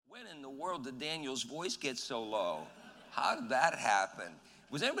world did Daniel's voice get so low? How did that happen?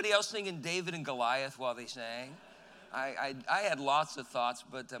 Was anybody else singing David and Goliath while they sang? I had lots of thoughts,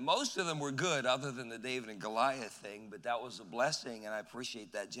 but most of them were good other than the David and Goliath thing, but that was a blessing, and I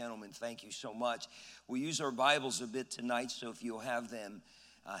appreciate that, gentlemen. Thank you so much. We'll use our Bibles a bit tonight, so if you'll have them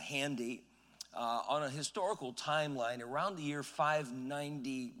handy. On a historical timeline, around the year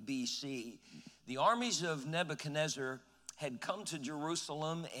 590 BC, the armies of Nebuchadnezzar had come to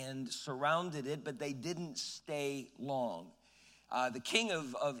Jerusalem and surrounded it, but they didn't stay long. The king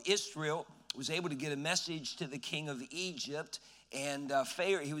of Israel was able to get a message to the king of Egypt, and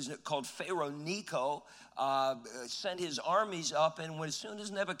he was called Pharaoh Necho, sent his armies up, and as soon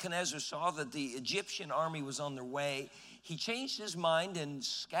as Nebuchadnezzar saw that the Egyptian army was on their way, he changed his mind and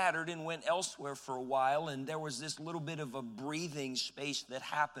scattered and went elsewhere for a while, and there was this little bit of a breathing space that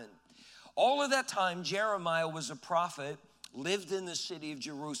happened. All of that time, Jeremiah was a prophet, lived in the city of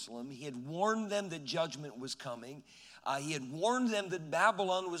Jerusalem. He had warned them that judgment was coming. He had warned them that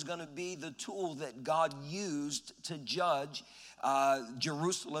Babylon was going to be the tool that God used to judge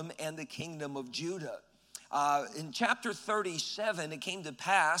Jerusalem and the kingdom of Judah. In chapter 37, it came to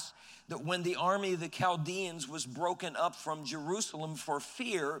pass that when the army of the Chaldeans was broken up from Jerusalem for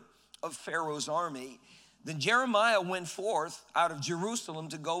fear of Pharaoh's army, then Jeremiah went forth out of Jerusalem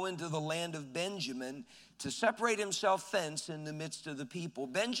to go into the land of Benjamin to separate himself thence in the midst of the people.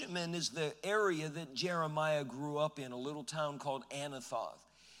 Benjamin is the area that Jeremiah grew up in, a little town called Anathoth.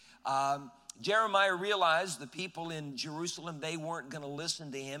 Jeremiah realized the people in Jerusalem, they weren't going to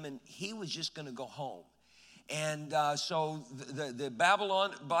listen to him, and he was just going to go home. And so the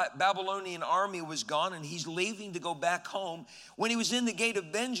Babylonian army was gone, and he's leaving to go back home. When he was in the gate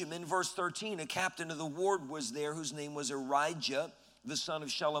of Benjamin, verse 13, a captain of the ward was there whose name was Arijah, the son of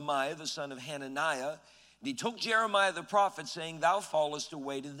Shelemiah, the son of Hananiah. And he took Jeremiah the prophet, saying, "Thou fallest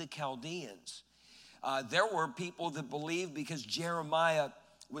away to the Chaldeans." There were people that believed, because Jeremiah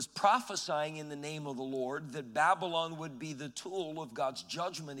was prophesying in the name of the Lord, that Babylon would be the tool of God's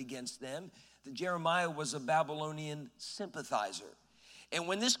judgment against them, that Jeremiah was a Babylonian sympathizer. And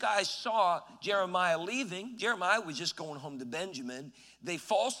when this guy saw Jeremiah leaving, Jeremiah was just going home to Benjamin. They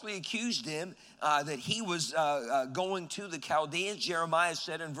falsely accused him that he was going to the Chaldeans. Jeremiah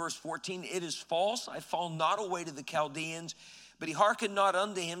said in verse 14, "It is false, I fall not away to the Chaldeans." But he hearkened not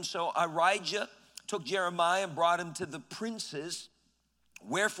unto him. So Arijah took Jeremiah and brought him to the princes.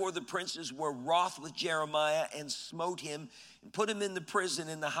 Wherefore the princes were wroth with Jeremiah and smote him and put him in the prison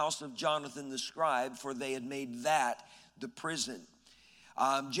in the house of Jonathan the scribe, for they had made that the prison.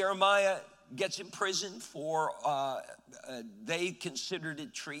 Jeremiah gets imprisoned for, they considered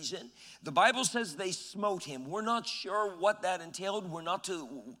it treason. The Bible says they smote him. We're not sure what that entailed. We're not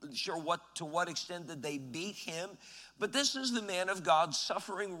sure to what extent that they beat him. But this is the man of God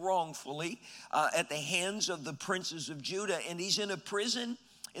suffering wrongfully at the hands of the princes of Judah. And he's in a prison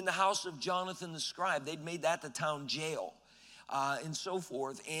in the house of Jonathan the scribe. They'd made that the town jail. And so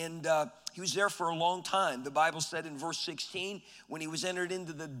forth. And he was there for a long time. The Bible said in verse 16, when he was entered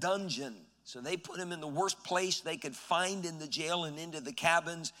into the dungeon. So they put him in the worst place they could find in the jail and into the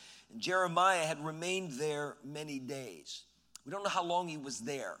cabins. And Jeremiah had remained there many days. We don't know how long he was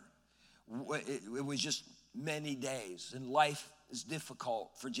there. It was just many days. And life is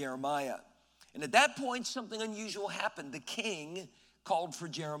difficult for Jeremiah. And at that point, something unusual happened. The king called for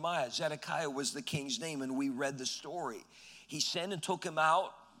Jeremiah. Zedekiah was the king's name, and we read the story. He sent and took him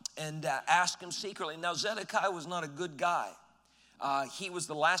out and asked him secretly. Now, Zedekiah was not a good guy. He was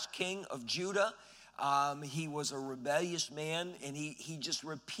the last king of Judah. He was a rebellious man, and he just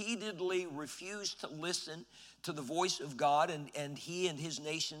repeatedly refused to listen to the voice of God, and he and his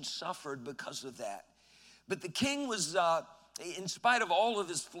nation suffered because of that. But the king was, in spite of all of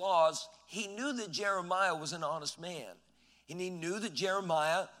his flaws, he knew that Jeremiah was an honest man, and he knew that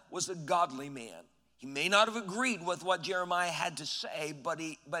Jeremiah was a godly man. He may not have agreed with what Jeremiah had to say, but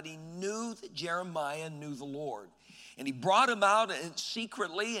he knew that Jeremiah knew the Lord. And he brought him out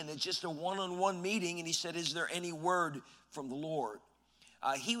secretly, and it's just a one-on-one meeting, and he said, "Is there any word from the Lord?"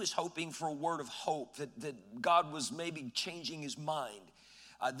 He was hoping for a word of hope, that God was maybe changing his mind.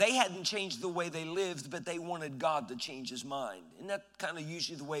 They hadn't changed the way they lived, but they wanted God to change his mind. Isn't that kind of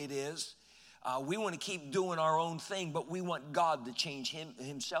usually the way it is? We want to keep doing our own thing, but we want God to change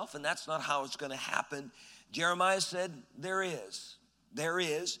himself, and that's not how it's going to happen. Jeremiah said, there is,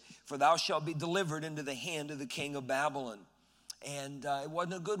 for thou shalt be delivered into the hand of the king of Babylon. And it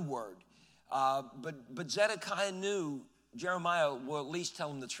wasn't a good word. But Zedekiah knew Jeremiah will at least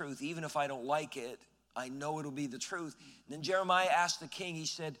tell him the truth. Even if I don't like it, I know it'll be the truth. And then Jeremiah asked the king, he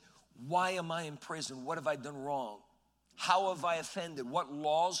said, "Why am I in prison? What have I done wrong?" How have I offended? What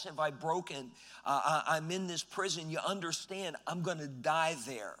laws have I broken? I'm in this prison. You understand, I'm going to die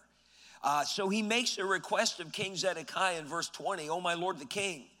there. So he makes a request of King Zedekiah in verse 20. Oh, my Lord the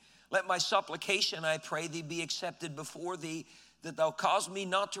king, let my supplication, I pray thee, be accepted before thee, that thou cause me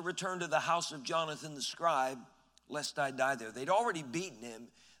not to return to the house of Jonathan the scribe, lest I die there. They'd already beaten him.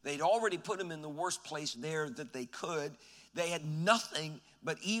 They'd already put him in the worst place there that they could. They had nothing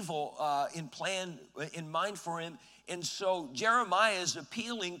but evil in mind for him. And so Jeremiah is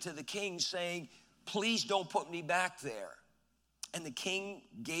appealing to the king saying, please don't put me back there. And the king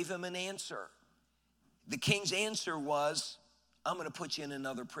gave him an answer. The king's answer was, I'm going to put you in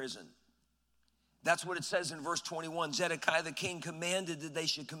another prison. That's what it says in verse 21. Zedekiah the king commanded that they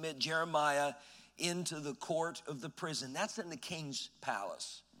should commit Jeremiah into the court of the prison. That's in the king's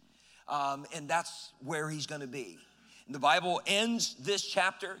palace. And that's where he's going to be. And the Bible ends this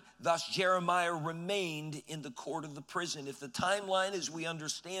chapter, thus Jeremiah remained in the court of the prison. If the timeline as we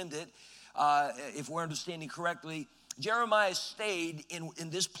understand it, if we're understanding correctly, Jeremiah stayed in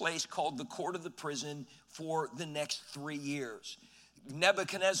this place called the court of the prison for the next 3 years.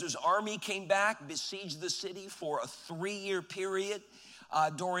 Nebuchadnezzar's army came back, besieged the city for a 3-year period,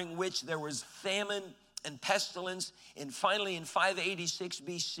 during which there was famine and pestilence. And finally, in 586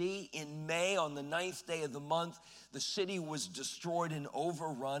 BC, in May, on the 9th day of the month, the city was destroyed and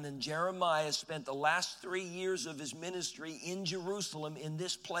overrun. And Jeremiah spent the last 3 years of his ministry in Jerusalem in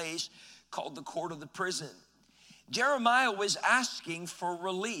this place called the court of the prison. Jeremiah was asking for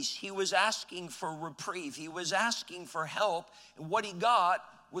release. He was asking for reprieve. He was asking for help. And what he got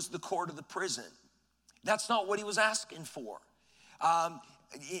was the court of the prison. That's not what he was asking for.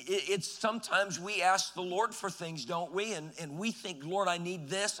 It's sometimes we ask the Lord for things, don't we? And we think, Lord, I need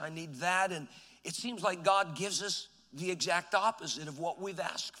this, I need that. And it seems like God gives us the exact opposite of what we've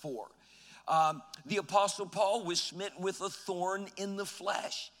asked for. The Apostle Paul was smitten with a thorn in the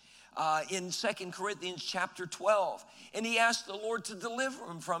flesh. In 2 Corinthians chapter 12. And he asked the Lord to deliver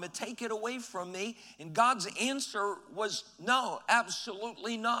him from it, take it away from me. And God's answer was, no,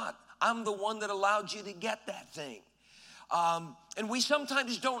 absolutely not. I'm the one that allowed you to get that thing. And we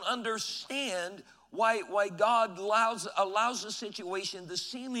sometimes don't understand why God allows a situation to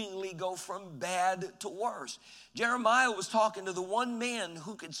seemingly go from bad to worse. Jeremiah was talking to the one man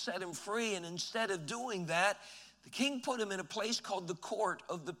who could set him free, and instead of doing that, the king put him in a place called the court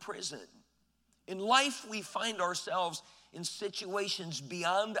of the prison. In life, we find ourselves in situations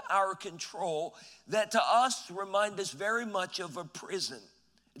beyond our control that to us remind us very much of a prison.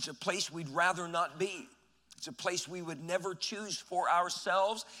 It's a place we'd rather not be. It's a place we would never choose for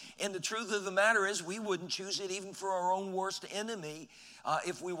ourselves. And the truth of the matter is we wouldn't choose it even for our own worst enemy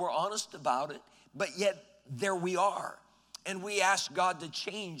if we were honest about it. But yet there we are. And we ask God to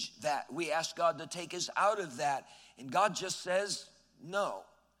change that. We ask God to take us out of that. And God just says no.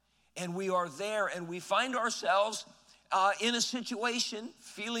 And we are there and we find ourselves in a situation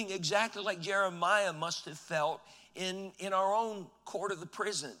feeling exactly like Jeremiah must have felt in our own court of the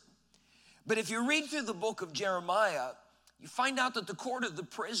prison. But if you read through the book of Jeremiah, you find out that the court of the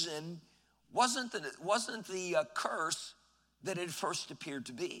prison wasn't the curse that it first appeared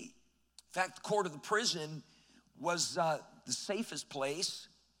to be. In fact, the court of the prison was the safest place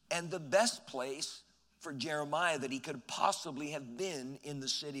and the best place for Jeremiah that he could possibly have been in the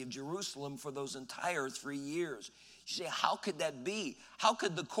city of Jerusalem for those entire 3 years. You say, how could that be? How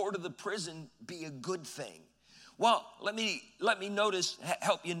could the court of the prison be a good thing? Well, let me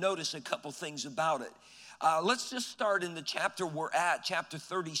help you notice a couple things about it. Let's just start in the chapter we're at, chapter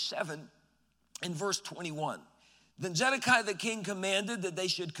 37, in verse 21. Then Zedekiah the king commanded that they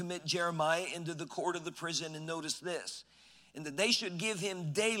should commit Jeremiah into the court of the prison, and notice this, and that they should give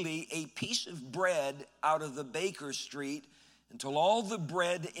him daily a piece of bread out of the baker's street until all the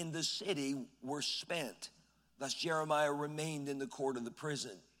bread in the city were spent. Thus Jeremiah remained in the court of the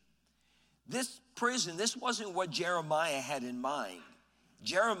prison. This prison, this wasn't what Jeremiah had in mind.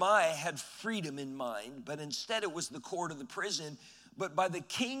 Jeremiah had freedom in mind, but instead it was the court of the prison. But by the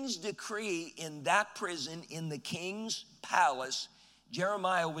king's decree in that prison, in the king's palace,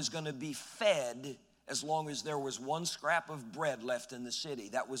 Jeremiah was going to be fed as long as there was one scrap of bread left in the city.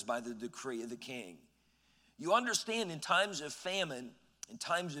 That was by the decree of the king. You understand, in times of famine, in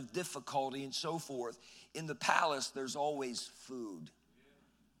times of difficulty and so forth, in the palace there's always food.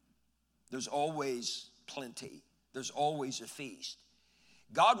 There's always plenty. There's always a feast.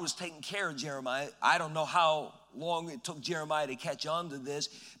 God was taking care of Jeremiah. I don't know how long it took Jeremiah to catch on to this,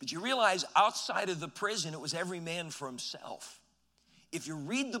 but you realize outside of the prison, it was every man for himself. If you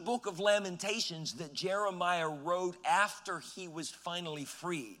read the book of Lamentations that Jeremiah wrote after he was finally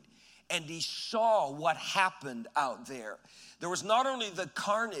freed, and he saw what happened out there. There was not only the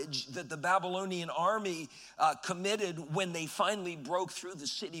carnage that the Babylonian army committed when they finally broke through the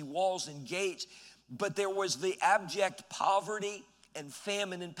city walls and gates, but there was the abject poverty and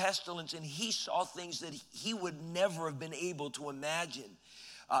famine and pestilence, and he saw things that he would never have been able to imagine.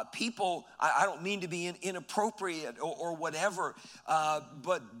 People, I don't mean to be inappropriate or whatever,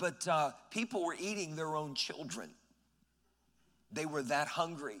 but people were eating their own children. They were that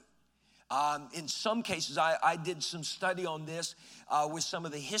hungry. In some cases, I did some study on this with some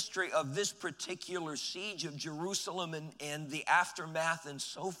of the history of this particular siege of Jerusalem and the aftermath and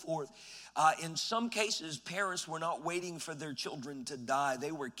so forth. In some cases, parents were not waiting for their children to die.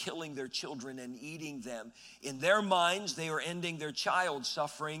 They were killing their children and eating them. In their minds, they are ending their child's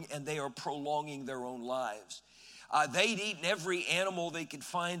suffering and they are prolonging their own lives. They'd eaten every animal they could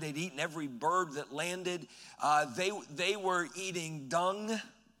find. They'd eaten every bird that landed. They were eating dung,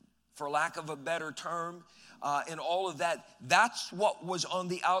 for lack of a better term, and all of that. That's what was on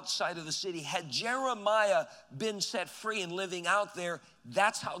the outside of the city. Had Jeremiah been set free and living out there,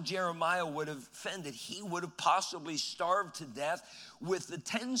 that's how Jeremiah would have fended. He would have possibly starved to death with the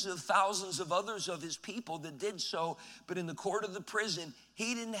tens of thousands of others of his people that did so. But in the court of the prison,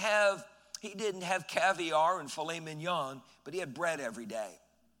 he didn't have caviar and filet mignon, but he had bread every day.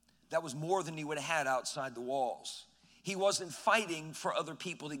 That was more than he would have had outside the walls. He wasn't fighting for other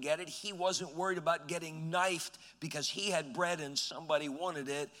people to get it. He wasn't worried about getting knifed because he had bread and somebody wanted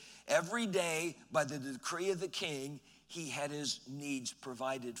it. Every day, by the decree of the king, he had his needs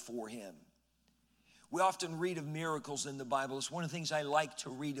provided for him. We often read of miracles in the Bible. It's one of the things I like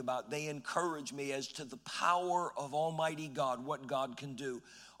to read about. They encourage me as to the power of Almighty God, what God can do.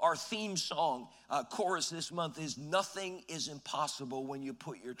 Our theme song, chorus this month is, "Nothing is impossible when you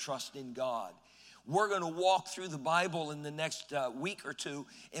put your trust in God." We're going to walk through the Bible in the next week or two,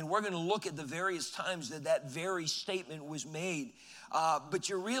 and we're going to look at the various times that very statement was made. But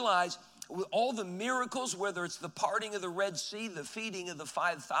you realize with all the miracles, whether it's the parting of the Red Sea, the feeding of the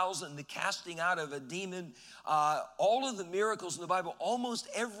 5,000, the casting out of a demon, all of the miracles in the Bible, almost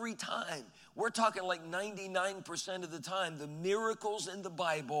every time, we're talking like 99% of the time, the miracles in the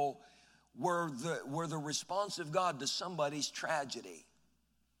Bible were the response of God to somebody's tragedy,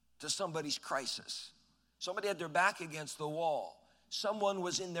 to somebody's crisis. Somebody had their back against the wall. Someone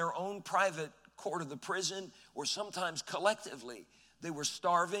was in their own private court of the prison, or sometimes collectively. They were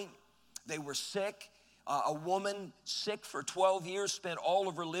starving. They were sick. A woman sick for 12 years, spent all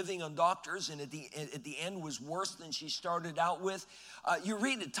of her living on doctors, and at the end was worse than she started out with. You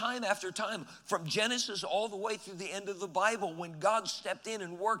read it time after time, from Genesis all the way through the end of the Bible. When God stepped in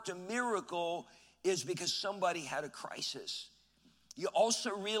and worked a miracle, is because somebody had a crisis. You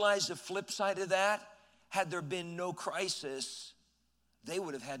also realize the flip side of that, had there been no crisis, they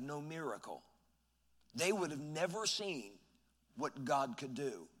would have had no miracle. They would have never seen what God could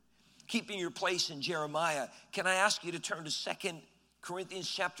do. Keeping your place in Jeremiah, can I ask you to turn to 2 Corinthians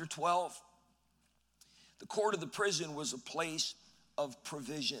chapter 12? The court of the prison was a place of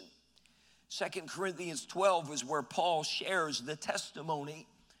provision. 2 Corinthians 12 is where Paul shares the testimony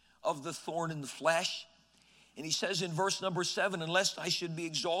of the thorn in the flesh. And he says in verse number 7, "Unless I should be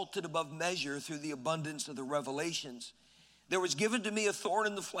exalted above measure through the abundance of the revelations, there was given to me a thorn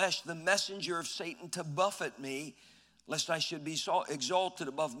in the flesh, the messenger of Satan to buffet me, lest I should be exalted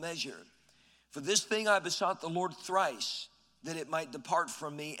above measure. For this thing I besought the Lord thrice, that it might depart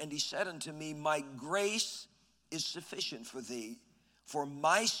from me. And he said unto me, My grace is sufficient for thee, for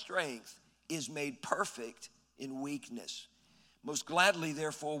my strength is made perfect in weakness. Most gladly,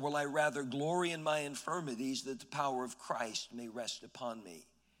 therefore, will I rather glory in my infirmities, that the power of Christ may rest upon me."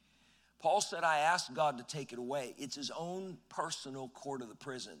 Paul said, I asked God to take it away. It's his own personal court of the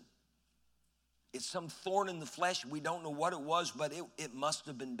prison. It's some thorn in the flesh. We don't know what it was, but it must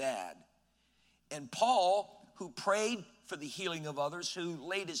have been bad. And Paul, who prayed for the healing of others, who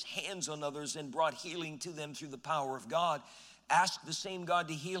laid his hands on others and brought healing to them through the power of God, asked the same God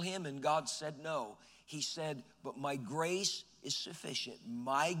to heal him, and God said no. He said, but my grace is sufficient.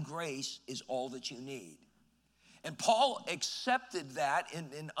 My grace is all that you need. And Paul accepted that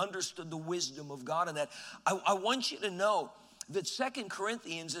and understood the wisdom of God in that. I want you to know that 2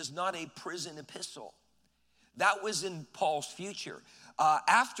 Corinthians is not a prison epistle. That was in Paul's future.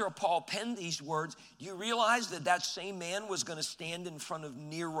 After Paul penned these words, you realize that same man was going to stand in front of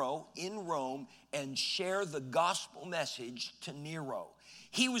Nero in Rome and share the gospel message to Nero.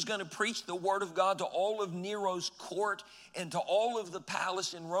 He was going to preach the word of God to all of Nero's court and to all of the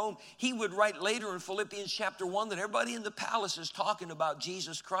palace in Rome. He would write later in Philippians chapter 1 that everybody in the palace is talking about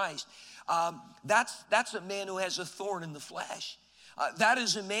Jesus Christ. That's a man who has a thorn in the flesh. That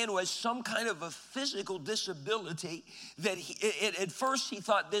is a man who has some kind of a physical disability that at first he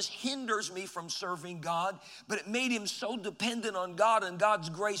thought, this hinders me from serving God, but it made him so dependent on God, and God's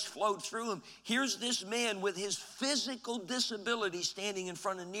grace flowed through him. Here's this man with his physical disability standing in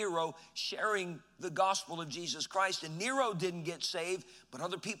front of Nero sharing the gospel of Jesus Christ. And Nero didn't get saved, but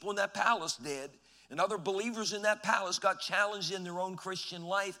other people in that palace did. And other believers in that palace got challenged in their own Christian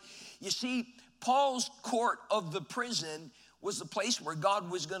life. You see, Paul's court of the prison was the place where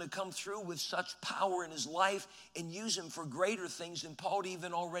God was going to come through with such power in his life and use him for greater things than Paul had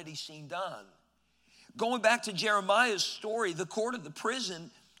even already seen done. Going back to Jeremiah's story, the court of the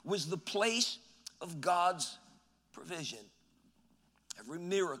prison was the place of God's provision. Every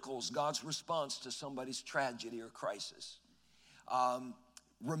miracle is God's response to somebody's tragedy or crisis.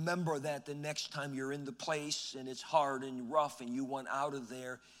 Remember that the next time you're in the place and it's hard and rough and you want out of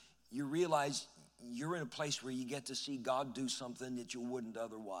there, you realize you're in a place where you get to see God do something that you wouldn't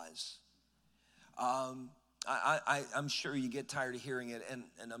otherwise. I'm sure you get tired of hearing it, and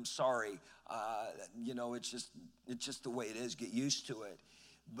I'm sorry. It's just the way it is. Get used to it.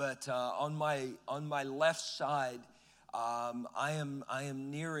 But on my left side, I am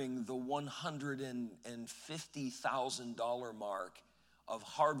nearing the $150,000 mark of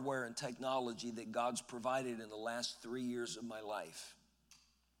hardware and technology that God's provided in the last 3 years of my life.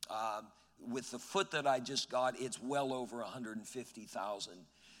 With the foot that I just got, it's well over 150,000.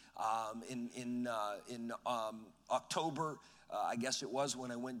 In October, I guess it was, when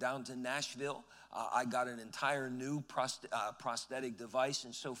I went down to Nashville, I got an entire new prosthetic device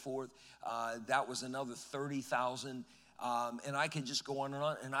and so forth. That was another 30,000. And I could just go on,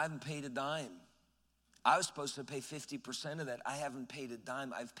 and I haven't paid a dime. I was supposed to pay 50% of that. I haven't paid a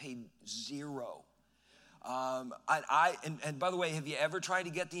dime. I've paid zero. And by the way, have you ever tried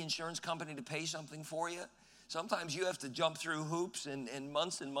to get the insurance company to pay something for you? Sometimes you have to jump through hoops and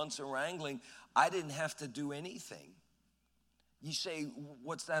months of wrangling. I didn't have to do anything. You say,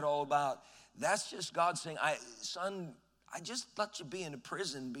 what's that all about? That's just God saying, son, I just let you be in a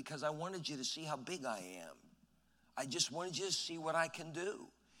prison because I wanted you to see how big I am. I just wanted you to see what I can do.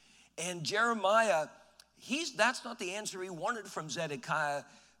 And Jeremiah, that's not the answer he wanted from Zedekiah.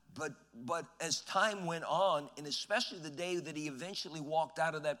 But as time went on, and especially the day that he eventually walked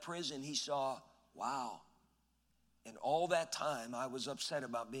out of that prison, he saw, wow. And all that time I was upset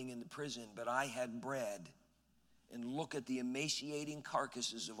about being in the prison, but I had bread. And look at the emaciating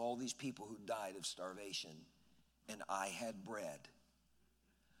carcasses of all these people who died of starvation. And I had bread.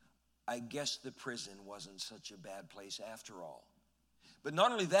 I guess the prison wasn't such a bad place after all. But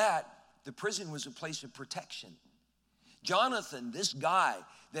not only that, the prison was a place of protection. Jonathan, this guy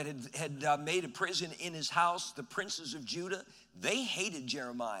that had made a prison in his house, the princes of Judah, they hated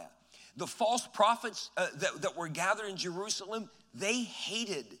Jeremiah. The false prophets that were gathered in Jerusalem, they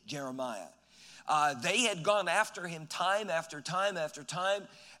hated Jeremiah. They had gone after him time after time after time.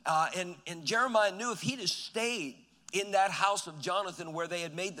 And Jeremiah knew if he'd have stayed in that house of Jonathan where they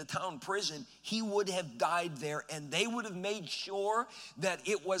had made the town prison, he would have died there, and they would have made sure that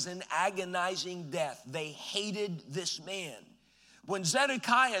it was an agonizing death. They hated this man. When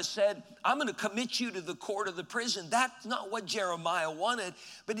Zedekiah said, I'm going to commit you to the court of the prison, that's not what Jeremiah wanted,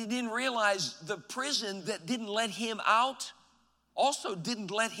 but he didn't realize the prison that didn't let him out also didn't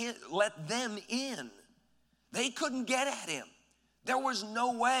let them in. They couldn't get at him. There was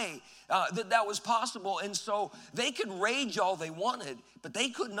no way that was possible. And so they could rage all they wanted, but they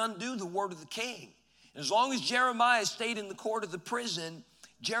couldn't undo the word of the king. And as long as Jeremiah stayed in the court of the prison,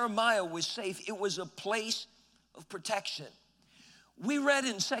 Jeremiah was safe. It was a place of protection. We read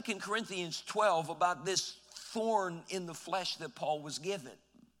in 2 Corinthians 12 about this thorn in the flesh that Paul was given.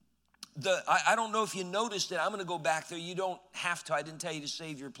 I don't know if you noticed it. I'm going to go back there. You don't have to. I didn't tell you to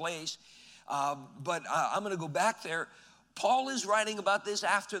save your place. But I'm going to go back there. Paul is writing about this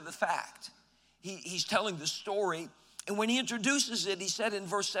after the fact. He's telling the story. And when he introduces it, he said in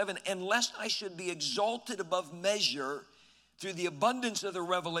verse 7, and lest I should be exalted above measure through the abundance of the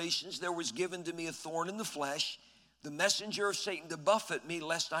revelations, there was given to me a thorn in the flesh, the messenger of Satan to buffet me,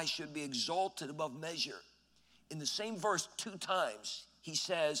 lest I should be exalted above measure. In the same verse 2 times, he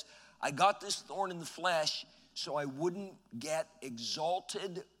says, I got this thorn in the flesh so I wouldn't get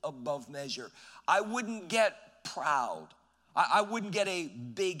exalted above measure. I wouldn't get proud. I wouldn't get a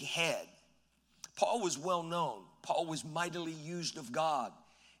big head. Paul was well known. Paul was mightily used of God.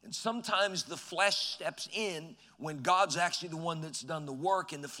 And sometimes the flesh steps in when God's actually the one that's done the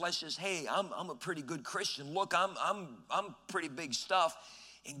work, and the flesh says, hey, I'm a pretty good Christian. Look, I'm pretty big stuff.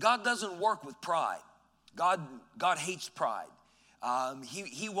 And God doesn't work with pride. God hates pride.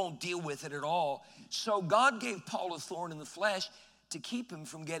 He won't deal with it at all. So God gave Paul a thorn in the flesh to keep him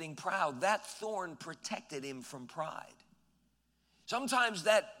from getting proud. That thorn protected him from pride. Sometimes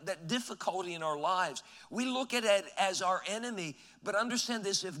that difficulty in our lives, we look at it as our enemy, but understand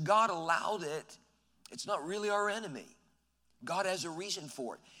this, if God allowed it, it's not really our enemy. God has a reason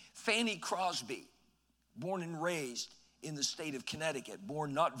for it. Fanny Crosby, born and raised in the state of Connecticut,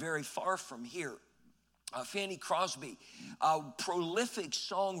 born not very far from here. Fanny Crosby, a prolific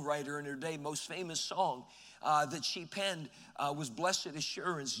songwriter in her day, most famous song that she penned was Blessed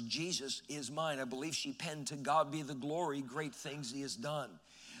Assurance, Jesus is mine. I believe she penned To God Be the Glory, Great Things He Has Done.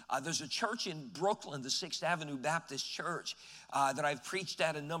 There's a church in Brooklyn, the 6th Avenue Baptist Church, that I've preached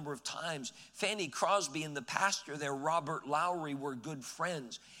at a number of times. Fanny Crosby and the pastor there, Robert Lowry, were good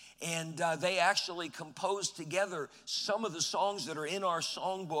friends. And they actually composed together some of the songs that are in our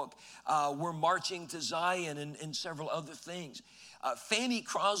songbook. We're Marching to Zion and several other things. Fanny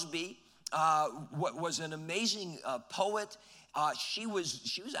Crosby was an amazing poet. She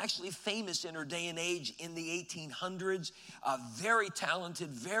was actually famous in her day and age in the 1800s. Very talented,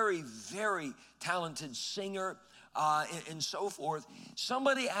 very, very talented singer and so forth.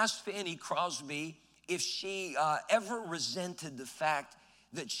 Somebody asked Fanny Crosby if she ever resented the fact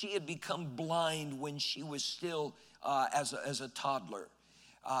that she had become blind when she was still as a toddler.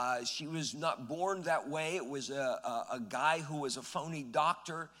 She was not born that way. It was a guy who was a phony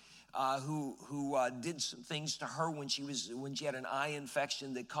doctor who did some things to her when she had an eye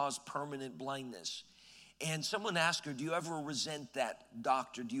infection that caused permanent blindness. And someone asked her, do you ever resent that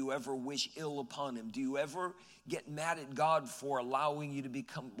doctor? Do you ever wish ill upon him? Do you ever get mad at God for allowing you to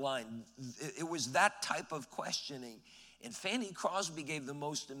become blind? It was that type of questioning. And Fanny Crosby gave the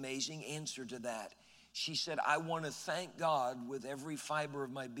most amazing answer to that. She said, I want to thank God with every fiber of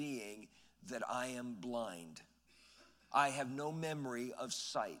my being that I am blind. I have no memory of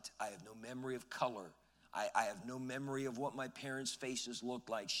sight. I have no memory of color. I have no memory of what my parents' faces looked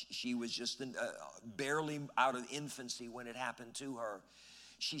like. She was just barely out of infancy when it happened to her.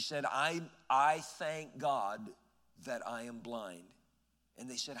 She said, I thank God that I am blind. And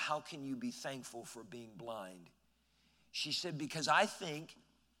they said, how can you be thankful for being blind? She said, because I think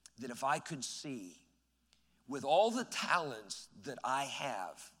that if I could see with all the talents that I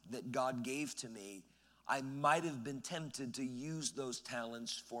have, that God gave to me, I might have been tempted to use those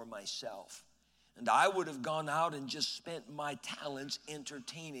talents for myself. And I would have gone out and just spent my talents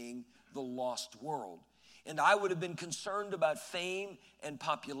entertaining the lost world. And I would have been concerned about fame and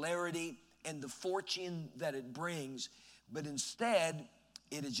popularity and the fortune that it brings. But instead,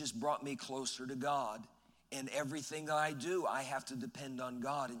 it has just brought me closer to God. And everything that I do, I have to depend on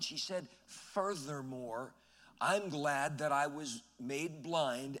God. And she said, furthermore, I'm glad that I was made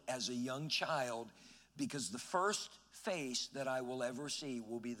blind as a young child, because the first face that I will ever see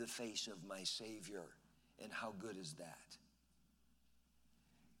will be the face of my Savior. And how good is that?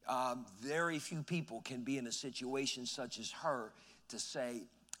 Very few people can be in a situation such as her to say,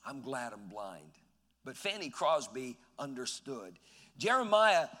 I'm glad I'm blind. But Fanny Crosby understood.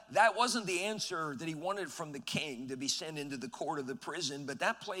 Jeremiah, that wasn't the answer that he wanted from the king, to be sent into the court of the prison, but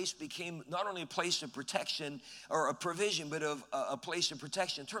that place became not only a place of protection or a provision, but of a place of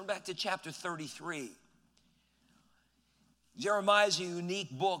protection. Turn back to chapter 33. Jeremiah is a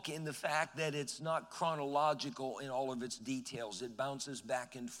unique book in the fact that it's not chronological in all of its details. It bounces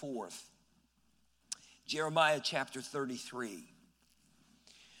back and forth. Jeremiah chapter 33.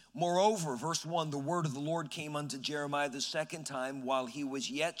 Moreover, verse 1, the word of the Lord came unto Jeremiah the second time while he was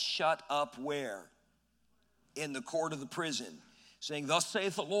yet shut up where? In the court of the prison, saying, thus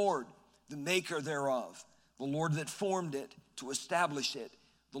saith the Lord, the maker thereof, the Lord that formed it to establish it.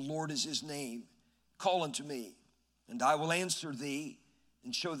 The Lord is his name. Call unto me, and I will answer thee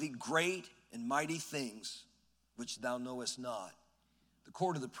and show thee great and mighty things which thou knowest not. The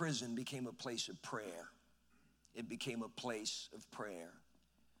court of the prison became a place of prayer. It became a place of prayer.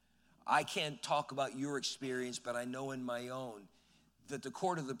 I can't talk about your experience, but I know in my own that the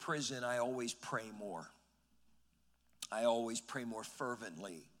court of the prison, I always pray more. I always pray more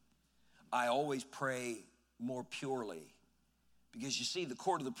fervently. I always pray more purely. Because you see, the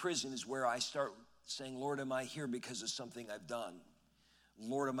court of the prison is where I start saying, Lord, am I here because of something I've done?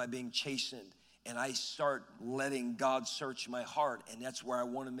 Lord, am I being chastened? And I start letting God search my heart, and that's where I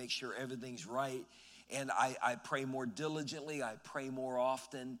want to make sure everything's right. And I pray more diligently. I pray more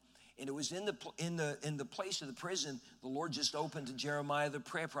often. And it was in the place of the prison, the Lord just opened to Jeremiah the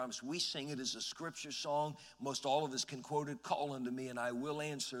prayer promise. We sing it as a scripture song. Most all of us can quote it. Call unto me, and I will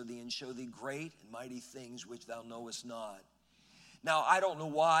answer thee and show thee great and mighty things which thou knowest not. Now, I don't know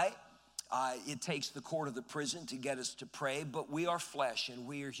why it takes the court of the prison to get us to pray, but we are flesh and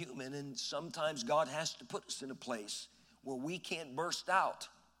we are human, and sometimes God has to put us in a place where we can't burst out.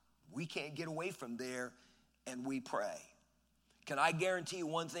 We can't get away from there, and we pray. Can I guarantee you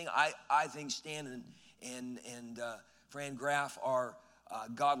one thing? I think Stan and Fran Graff are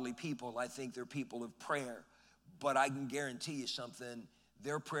godly people. I think they're people of prayer. But I can guarantee you something.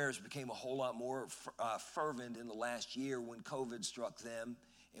 Their prayers became a whole lot more fervent in the last year when COVID struck them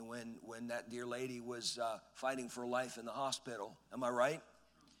and when that dear lady was fighting for life in the hospital. Am I right?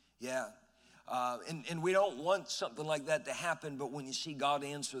 Yeah. And we don't want something like that to happen, but when you see God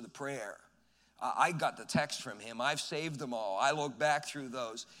answer the prayer, I got the text from him. I've saved them all. I look back through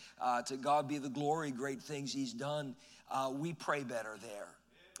those. To God be the glory, great things he's done. We pray better there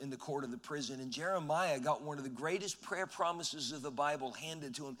in the court of the prison. And Jeremiah got one of the greatest prayer promises of the Bible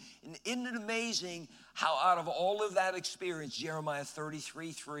handed to him. And isn't it amazing how out of all of that experience, Jeremiah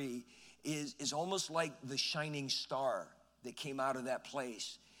 33:3 is almost like the shining star that came out of that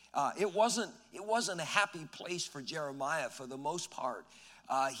place. It wasn't a happy place for Jeremiah for the most part.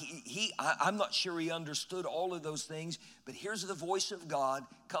 I'm not sure he understood all of those things, but here's the voice of God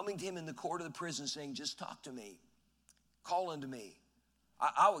coming to him in the court of the prison saying, just talk to me, call unto me.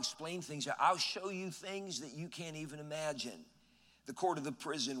 I'll explain things. I'll show you things that you can't even imagine. The court of the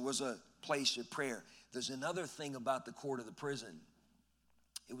prison was a place of prayer. There's another thing about the court of the prison.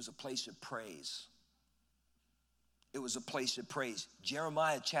 It was a place of praise. It was a place of praise.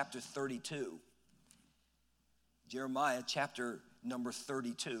 Jeremiah chapter 32. Jeremiah chapter number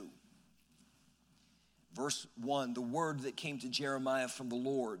 32. Verse 1, the word that came to Jeremiah from the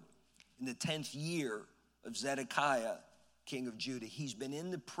Lord in the 10th year of Zedekiah, king of Judah. He's been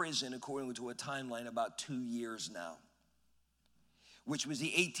in the prison, according to a timeline, about 2 years now, which was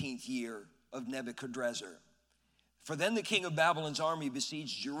the 18th year of Nebuchadnezzar. For then the king of Babylon's army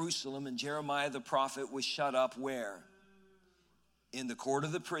besieged Jerusalem, and Jeremiah the prophet was shut up where? In the court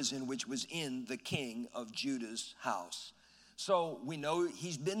of the prison, which was in the king of Judah's house. So we know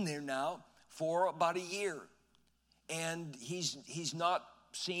he's been there now for about a year, and he's not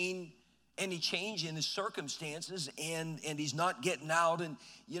seen any change in his circumstances, and he's not getting out. And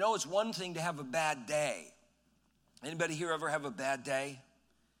you know, it's one thing to have a bad day. Anybody here ever have a bad day?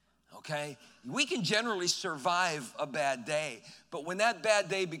 Okay, we can generally survive a bad day, but when that bad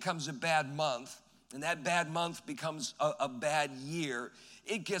day becomes a bad month, and that bad month becomes a bad year,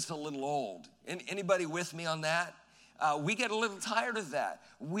 it gets a little old. Anybody with me on that? We get a little tired of that.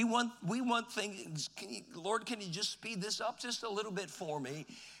 We want things. Lord, can you just speed this up just a little bit for me?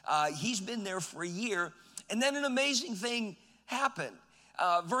 He's been there for a year, and then an amazing thing happened.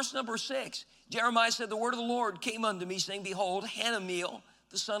 Verse number 6, Jeremiah said, the word of the Lord came unto me, saying, behold, Hanameel,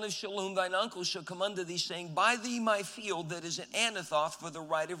 the son of Shallum, thine uncle, shall come unto thee, saying, buy thee my field that is at Anathoth, for the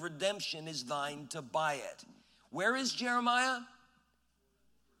right of redemption is thine to buy it. Where is Jeremiah?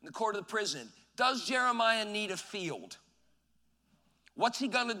 In the court of the prison. Does Jeremiah need a field? What's he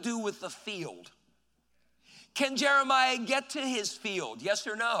going to do with the field? Can Jeremiah get to his field? Yes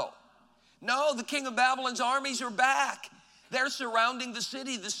or no? No, the king of Babylon's armies are back. They're surrounding the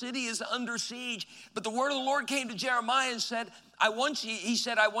city. The city is under siege. But the word of the Lord came to Jeremiah and said, I want you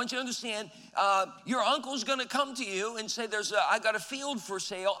to understand, your uncle's going to come to you and say, I got a field for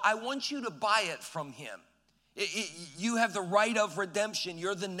sale. I want you to buy it from him. You have the right of redemption.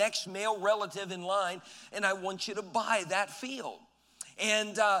 You're the next male relative in line, and I want you to buy that field.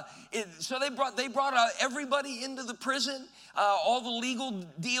 And so they brought everybody into the prison, all the legal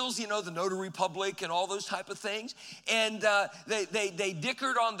deals, you know, the notary public and all those type of things. And they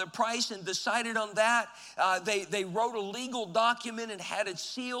dickered on the price and decided on that. They wrote a legal document and had it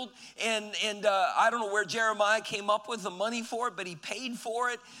sealed. And I don't know where Jeremiah came up with the money for it, but he paid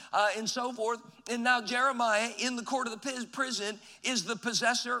for it and so forth. And now Jeremiah, in the court of the prison, is the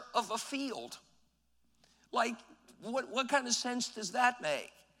possessor of a field. Like, what kind of sense does that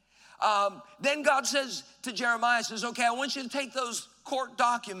make? Then God says to Jeremiah, says, okay, I want you to take those court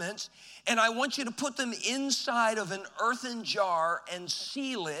documents and I want you to put them inside of an earthen jar and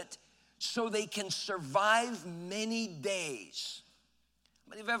seal it so they can survive many days.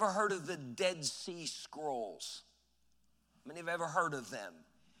 How many have ever heard of the Dead Sea Scrolls? How many have ever heard of them?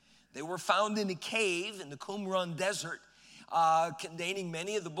 They were found in a cave in the Qumran Desert, containing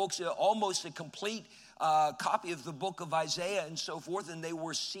many of the books, almost a complete copy of the book of Isaiah and so forth, and they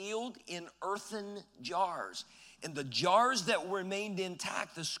were sealed in earthen jars. And the jars that remained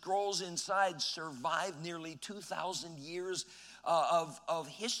intact, the scrolls inside, survived nearly 2,000 years of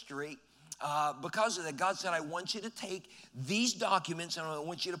history. Because of that, God said, I want you to take these documents and I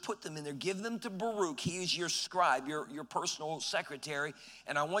want you to put them in there. Give them to Baruch. He is your scribe, your personal secretary,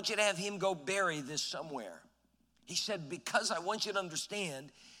 and I want you to have him go bury this somewhere. He said, because I want you to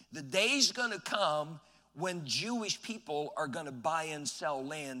understand, the day's going to come when Jewish people are going to buy and sell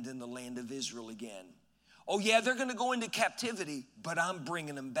land in the land of Israel again. Oh yeah, they're going to go into captivity, but I'm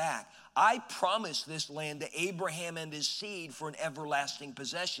bringing them back. I promised this land to Abraham and his seed for an everlasting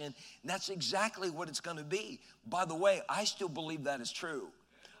possession, and that's exactly what it's going to be. By the way, I still believe that is true.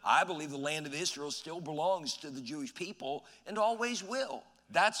 I believe the land of Israel still belongs to the Jewish people and always will.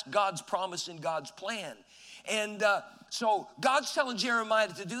 That's God's promise and God's plan. And so God's telling Jeremiah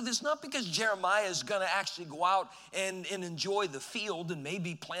to do this, not because Jeremiah is going to actually go out and enjoy the field and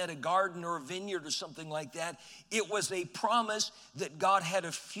maybe plant a garden or a vineyard or something like that. It was a promise that God had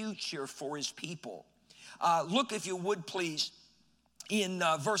a future for his people. Look, if you would please, in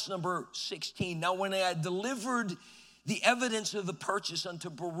verse number 16. Now, when I had delivered the evidence of the purchase unto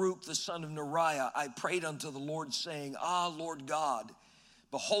Baruch the son of Neriah, I prayed unto the Lord, saying, Lord God,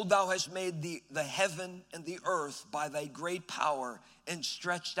 behold, thou hast made the heaven and the earth by thy great power and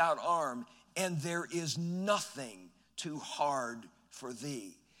stretched out arm, and there is nothing too hard for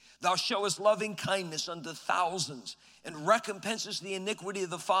thee. Thou showest loving kindness unto thousands, and recompensest the iniquity of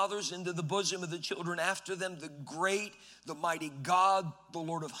the fathers into the bosom of the children after them. The great, the mighty God, the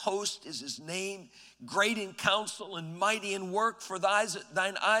Lord of hosts is his name, great in counsel and mighty in work, for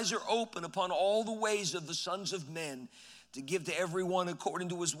thine eyes are open upon all the ways of the sons of men, to give to everyone according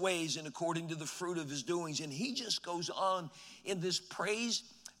to his ways and according to the fruit of his doings. And he just goes on in this praise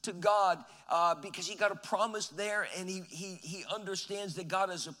to God because he got a promise there, and he understands that God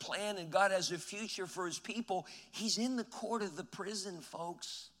has a plan and God has a future for his people. He's in the court of the prison,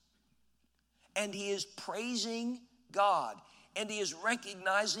 folks, and he is praising God, and he is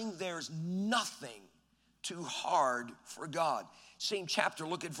recognizing there's nothing too hard for God. Same chapter,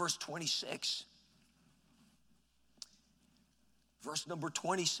 look at verse 26. Verse number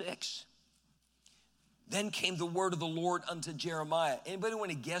 26. Then came the word of the Lord unto Jeremiah. Anybody want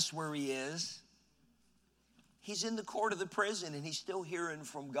to guess where he is? He's in the court of the prison, and he's still hearing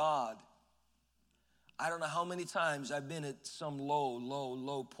from God. I don't know how many times I've been at some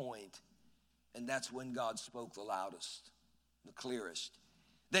low point, and that's when God spoke the loudest, the clearest.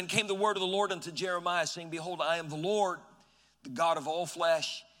 Then came the word of the Lord unto Jeremiah, saying, behold, I am the Lord, the God of all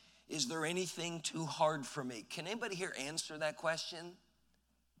flesh. Is there anything too hard for me? Can anybody here answer that question?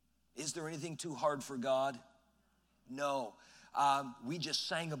 Is there anything too hard for God? No. We just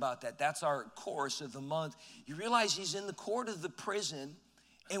sang about that. That's our chorus of the month. You realize he's in the court of the prison,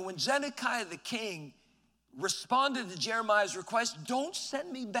 and when Zedekiah the king responded to Jeremiah's request, don't send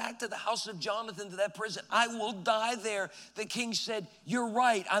me back to the house of Jonathan, to that prison. I will die there. The king said, you're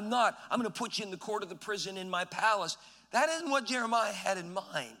right, I'm not. I'm going to put you in the court of the prison in my palace. That isn't what Jeremiah had in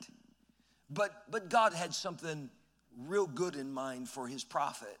mind. But God had something real good in mind for his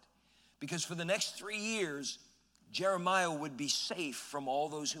prophet, because for the next 3 years, Jeremiah would be safe from all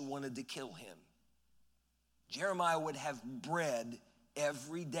those who wanted to kill him. Jeremiah would have bread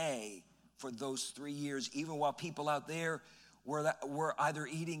every day for those 3 years, even while people out there were either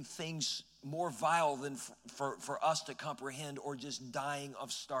eating things more vile than for us to comprehend, or just dying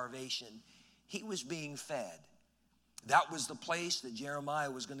of starvation. He was being fed. That was the place that Jeremiah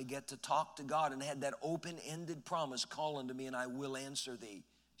was going to get to talk to God, and had that open-ended promise, call unto me and I will answer thee,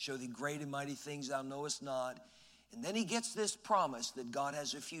 show thee great and mighty things thou knowest not. And then he gets this promise that God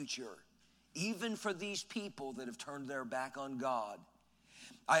has a future, even for these people that have turned their back on God.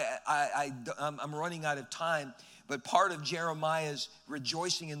 I'm running out of time, but part of Jeremiah's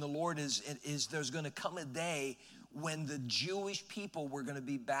rejoicing in the Lord is there's going to come a day when the Jewish people were going to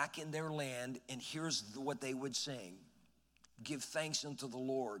be back in their land, and here's what they would sing. Give thanks unto the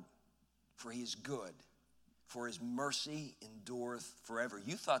Lord, for he is good, for his mercy endureth forever.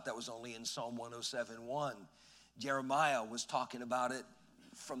 You thought that was only in Psalm 107:1. Jeremiah was talking about it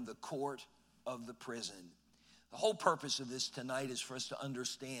from the court of the prison. The whole purpose of this tonight is for us to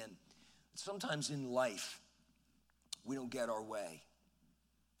understand that sometimes in life, we don't get our way.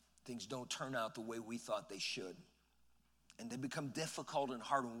 Things don't turn out the way we thought they should. And they become difficult and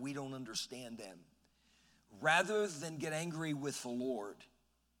hard when we don't understand them. Rather than get angry with the Lord,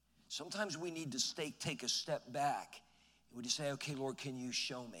 sometimes we need to take a step back. We just say, okay, Lord, can you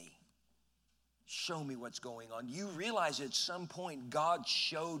show me? Show me what's going on. You realize at some point God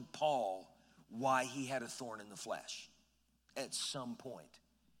showed Paul why he had a thorn in the flesh. At some point,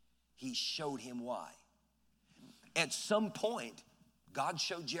 he showed him why. At some point, God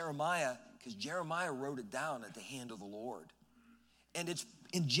showed Jeremiah, because Jeremiah wrote it down at the hand of the Lord. And it's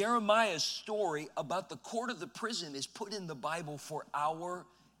in Jeremiah's story about the court of the prison is put in the Bible for our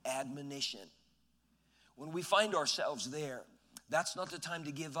admonition. When we find ourselves there, that's not the time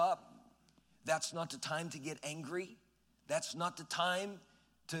to give up. That's not the time to get angry. That's not the time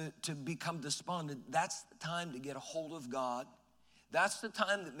to become despondent, that's the time to get a hold of God. That's the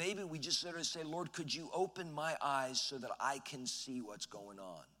time that maybe we just sort of say, Lord, could you open my eyes so that I can see what's going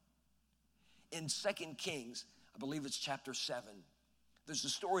on? In 2 Kings, I believe it's chapter 7, there's the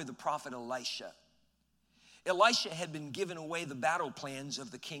story of the prophet Elisha. Elisha had been given away the battle plans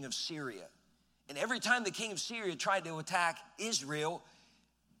of the king of Syria. And every time the king of Syria tried to attack Israel,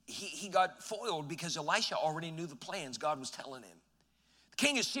 he got foiled because Elisha already knew the plans God was telling him. The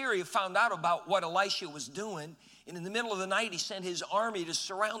king of Syria found out about what Elisha was doing, and in the middle of the night, he sent his army to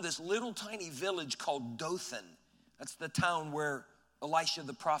surround this little tiny village called Dothan. That's the town where Elisha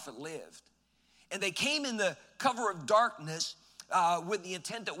the prophet lived. And they came in the cover of darkness with the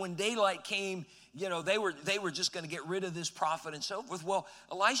intent that when daylight came, you know, they were just going to get rid of this prophet and so forth. Well,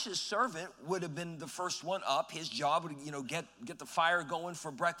 Elisha's servant would have been the first one up. His job would, you know, get the fire going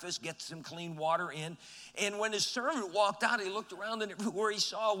for breakfast, get some clean water in. And when his servant walked out, he looked around, and everywhere he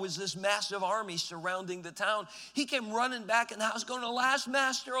saw was this massive army surrounding the town. He came running back in the house going, alas,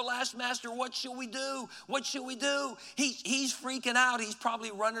 master, what shall we do? What shall we do? He's freaking out. He's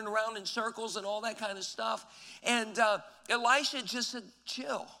probably running around in circles and all that kind of stuff. And Elisha just said,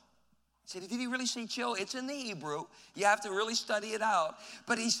 chill. He said, did he really say chill? It's in the Hebrew. You have to really study it out.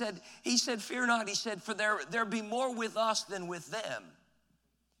 But he said, fear not. He said, for there be more with us than with them.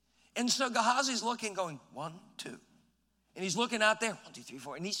 And so Gehazi's looking, going, 1, 2. And he's looking out there, 1, 2, 3,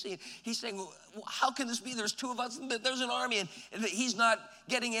 4. And he's saying, well, how can this be? There's 2 of us, and there's an army. And he's not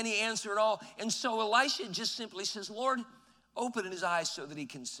getting any answer at all. And so Elisha just simply says, Lord, open his eyes so that he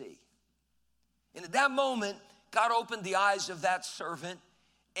can see. And at that moment, God opened the eyes of that servant,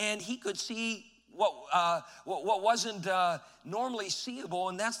 and he could see what wasn't normally seeable,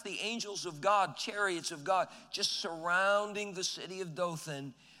 and that's the angels of God, chariots of God, just surrounding the city of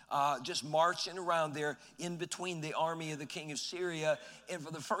Dothan, just marching around there in between the army of the king of Syria. And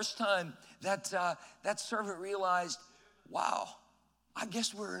for the first time, that servant realized, wow, I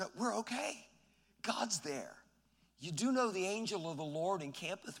guess we're okay. God's there. You do know the angel of the Lord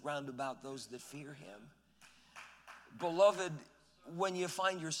encampeth round about those that fear him. Beloved, when you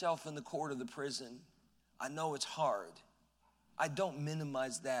find yourself in the court of the prison, I know it's hard. I don't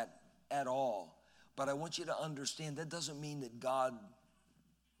minimize that at all. But I want you to understand that doesn't mean that God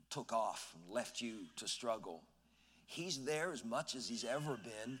took off and left you to struggle. He's there as much as he's ever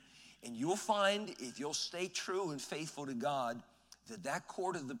been. And you'll find, if you'll stay true and faithful to God, that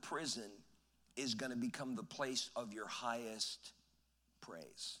court of the prison is going to become the place of your highest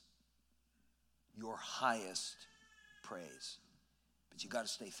praise. Your highest praise. But you got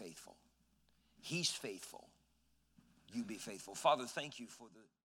to stay faithful. He's faithful. You be faithful. Father, thank you for the